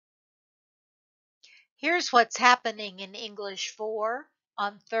Here's what's happening in English 4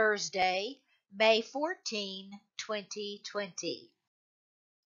 on Thursday, May 14, 2020.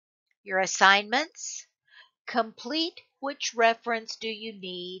 Your assignments: complete which reference do you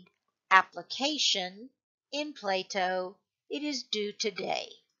need, application, in Plato, it is due today.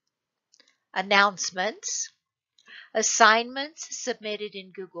 Announcements: assignments submitted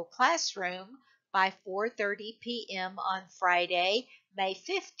in Google Classroom by 4:30 p.m. on Friday, May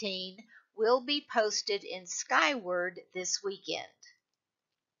 15, will be posted in Skyward this weekend.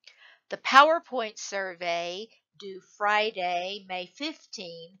 The PowerPoint survey due Friday, May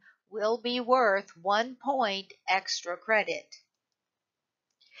 15, will be worth 1 point extra credit.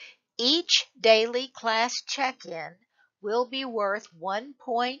 Each daily class check-in will be worth 1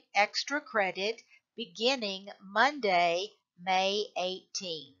 point extra credit beginning Monday, May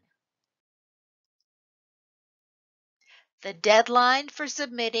 18. The deadline for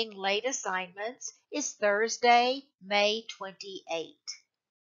submitting late assignments is Thursday, May 28.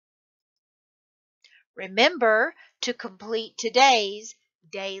 Remember to complete today's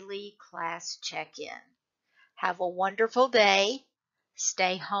daily class check-in. Have a wonderful day.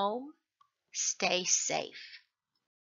 Stay home. Stay safe.